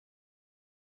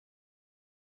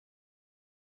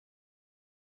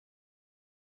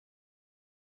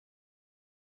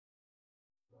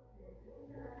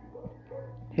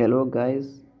Hello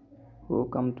guys,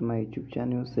 welcome to my YouTube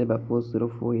channel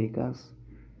Cyber404 Hackers,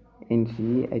 and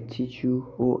here I teach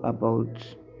you all about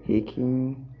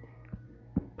hacking,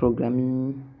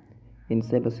 programming, and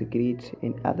cybersecurity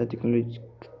and other technology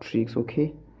tricks.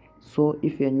 Okay, so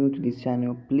if you are new to this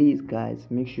channel, please guys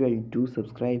make sure you do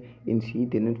subscribe and hit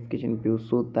the notification bell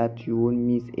so that you won't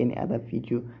miss any other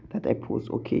video that I post.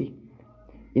 Okay,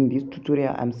 in this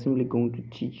tutorial I'm simply going to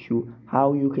teach you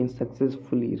how you can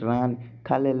successfully run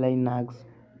Kali Linux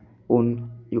on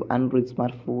your Android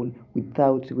smartphone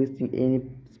without wasting any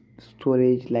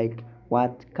storage, like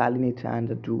what Kali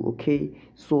do. Okay,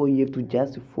 so you have to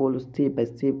just follow step by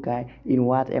step guide in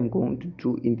what I'm going to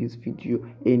do in this video,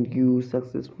 and you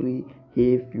successfully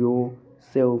have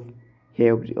yourself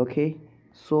helped. Okay,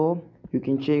 so you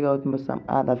can check out some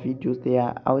other videos. There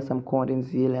are some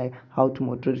contents here, like how to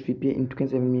moderate VPN in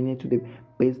 27 minutes to the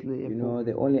base level.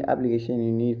 The only application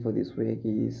you need for this work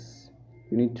is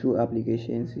you need two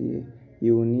applications here.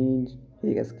 You need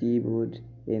Hackers Keyboard,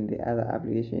 and the other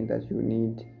application that you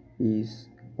need is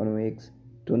OnWorks.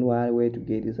 Don't worry where to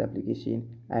get this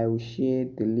application. I will share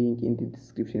the link in the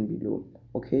description below.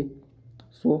 Okay,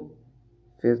 so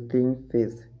first thing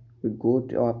first, we go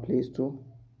to our Play Store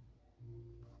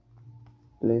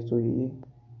here,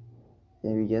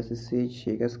 and we just search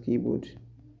Hackers Keyboard.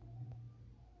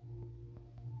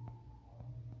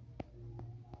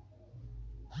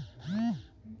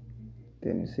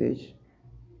 Then search.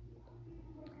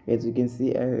 As you can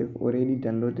see, I have already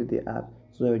downloaded the app,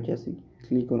 so I will just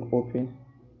click on open.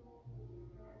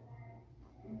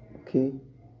 Okay,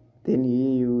 then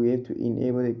here you have to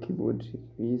enable the keyboard.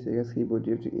 This Hackers Keyboard,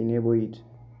 you have to enable it.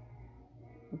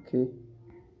 Okay,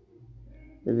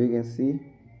 as you can see,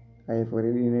 I have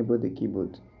already enabled the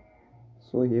keyboard,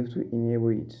 so you have to enable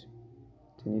it,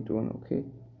 turn it on. Okay,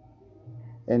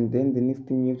 and then the next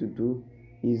thing you have to do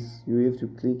is you have to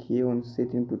click here on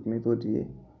set input method here,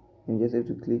 and just have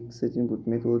to click set input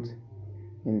method,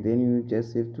 and then you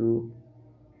just have to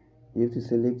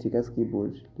select Hackers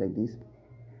Keyboard like this.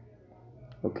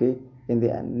 Okay, and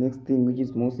the next thing, which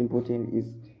is most important,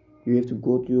 is you have to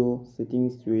go to your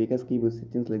settings, to your Hackers Keyboard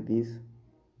settings like this,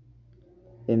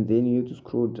 and then you have to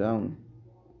scroll down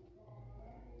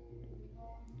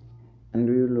and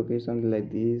you will locate something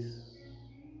like this.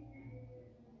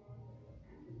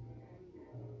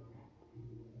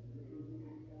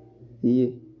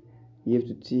 Here you have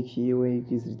to tick here where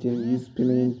it is written use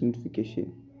permanent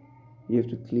notification. You have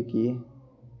to click here,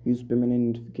 use permanent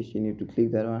notification. You have to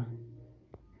click that one.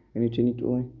 When you turn it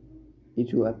on,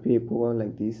 it will appear pop-up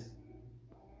like this.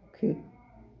 Okay,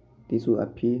 this will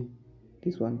appear,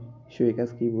 this one, show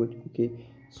Hackers Keyboard. Okay,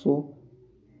 so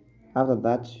after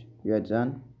that you are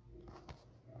done.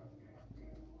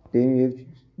 Then you have to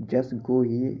just go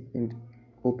here and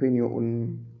open your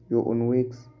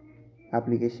OnWorks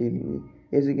application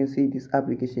here. As you can see, this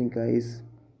application, guys,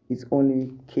 it's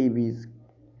only KBs.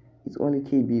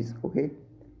 Okay,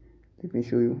 let me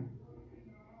show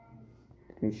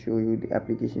you the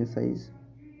application size.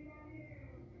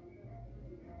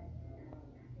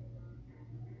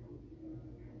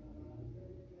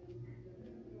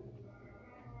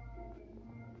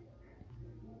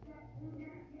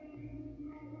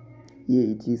 Here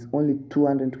it is only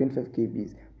 225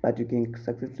 KBs, but you can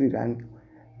successfully run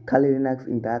Kali Linux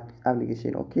in that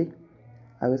application. Okay,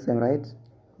 I was right.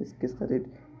 Let's get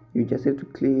started. You just have to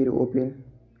click open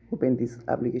this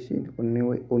application on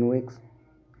OnWorks.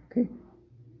 Okay,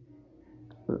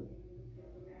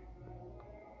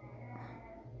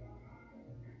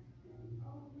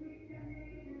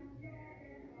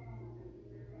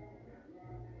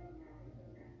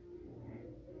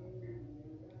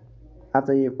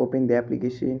 after you have opened the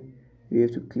application, you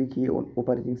have to click here on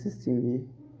operating system here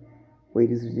where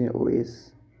it is written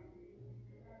OS.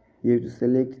 You have to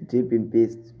select Debian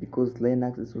based because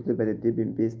Linux is supported by the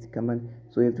Debian based command,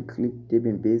 so you have to click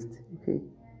Debian based. Okay,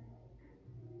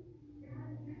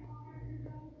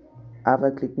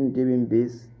 after clicking Debian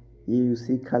based, here you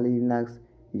see Kali Linux.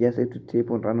 You just have to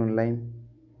tap on run online.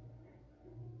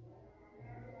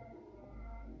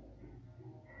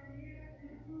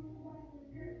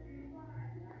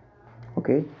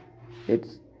 Okay,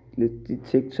 let's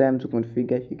take time to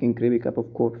configure. You can grab a cup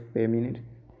of coffee for a minute.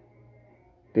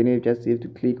 Then you just have to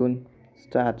click on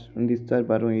start on this start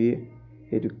button here.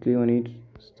 You have to click on it,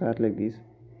 start like this.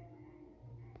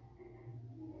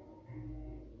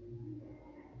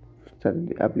 Start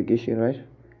the application, right?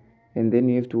 And then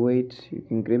you have to wait. You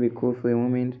can grab a call for a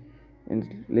moment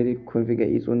and let it configure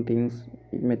its own things.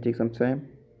 It may take some time,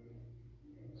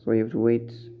 so you have to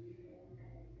wait.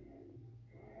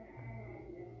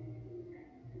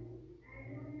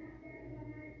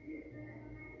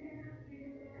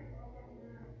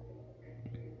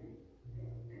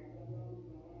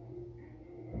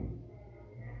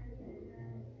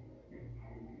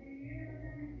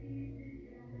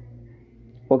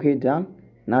 Okay, done.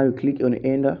 Now you click on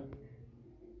enter.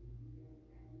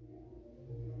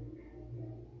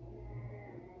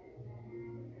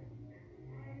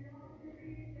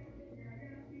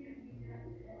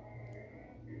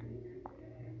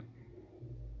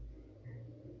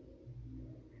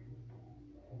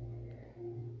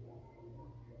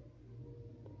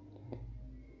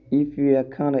 If you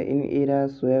encounter any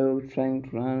errors while trying to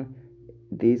run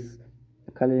this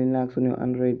Kali Linux on your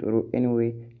Android or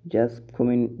anyway, just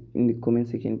comment in the comment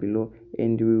section below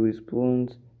and we will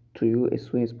respond to you as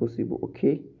soon as possible.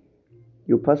 Okay,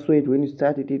 your password when you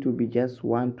started it will be just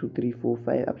 1 2 3 4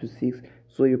 5 up to 6,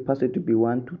 so your password to be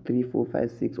 1 2 3 4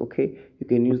 5 6. Okay, you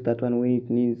can use that one when it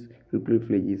needs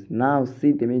privileges. Now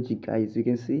see the magic, guys. You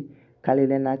can see Kali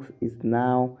Linux is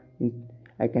now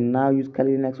I can now use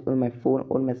Kali Linux on my phone,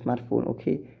 on my smartphone.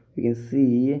 Okay, you can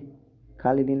see here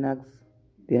Kali Linux.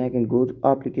 Then I can go to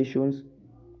applications.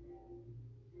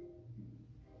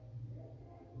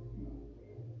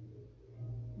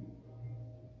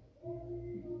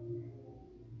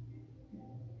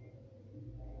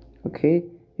 Okay,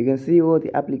 you can see all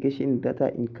the application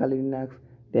data in Kali Linux.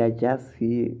 They are just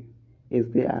here as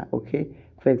they are. Okay,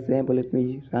 for example, let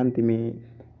me run the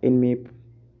nmap.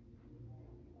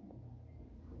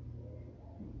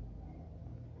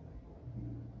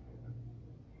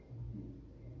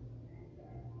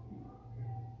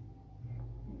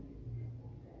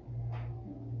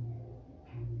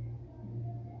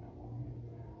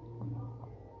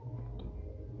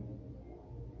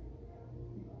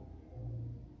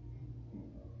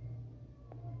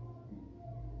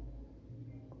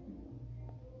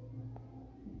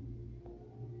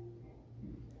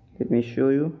 Let me show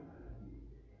you.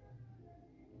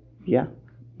 Yeah,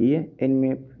 here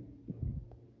nmap.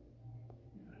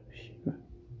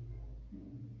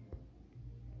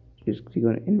 Just click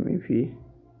on nmap here.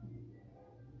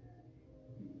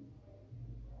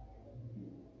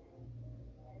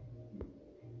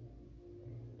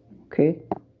 Okay,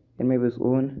 nmap is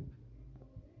on.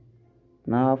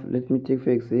 Now let me take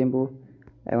for example,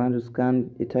 I want to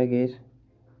scan a target.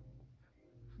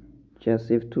 Just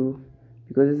F2,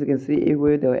 because as you can see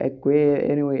anyway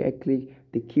I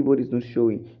click, the keyboard is not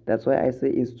showing. That's why I say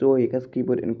install hacker's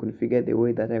keyboard and configure the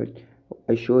way that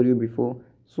I showed you before.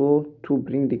 So to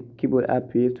bring the keyboard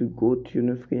up, you have to go to your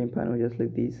notification panel just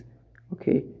like this.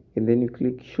 Okay, and then you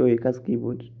click show hacker's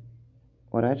keyboard.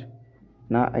 Alright,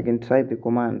 now I can type the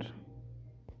command.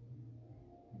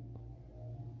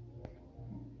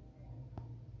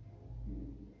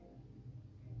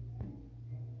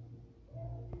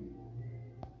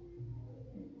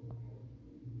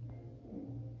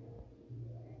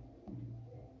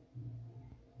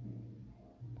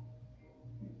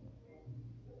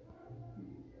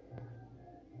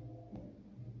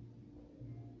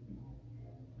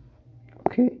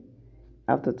 Okay,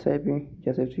 after typing,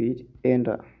 just have to hit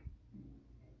enter.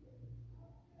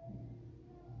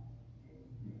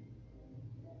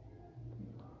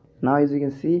 Now as you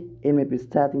can see, nmap is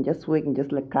starting, just working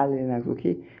just like Kali Linux.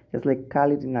 Okay, just like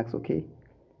Kali Linux. Okay,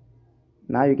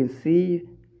 now you can see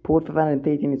port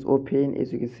 513 is open.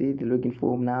 As you can see, the login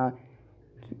form now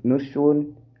not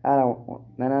shown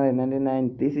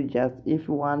 999. This is just if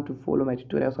you want to follow my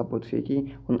tutorials about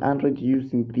hacking on Android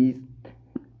using this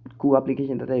cool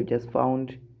application that I've just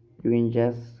found. You can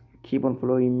just keep on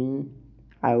following me.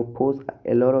 I will post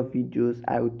a lot of videos.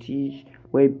 I will teach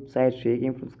website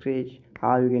hacking from scratch,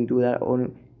 how you can do that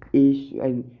on each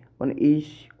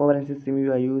operating system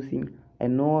you are using. I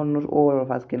know not all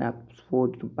of us can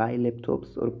afford to buy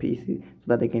laptops or PC so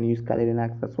that they can use Kali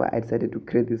Linux. That's why I decided to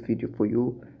create this video for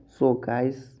you. So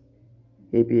guys,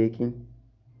 happy hacking,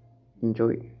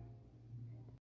 enjoy.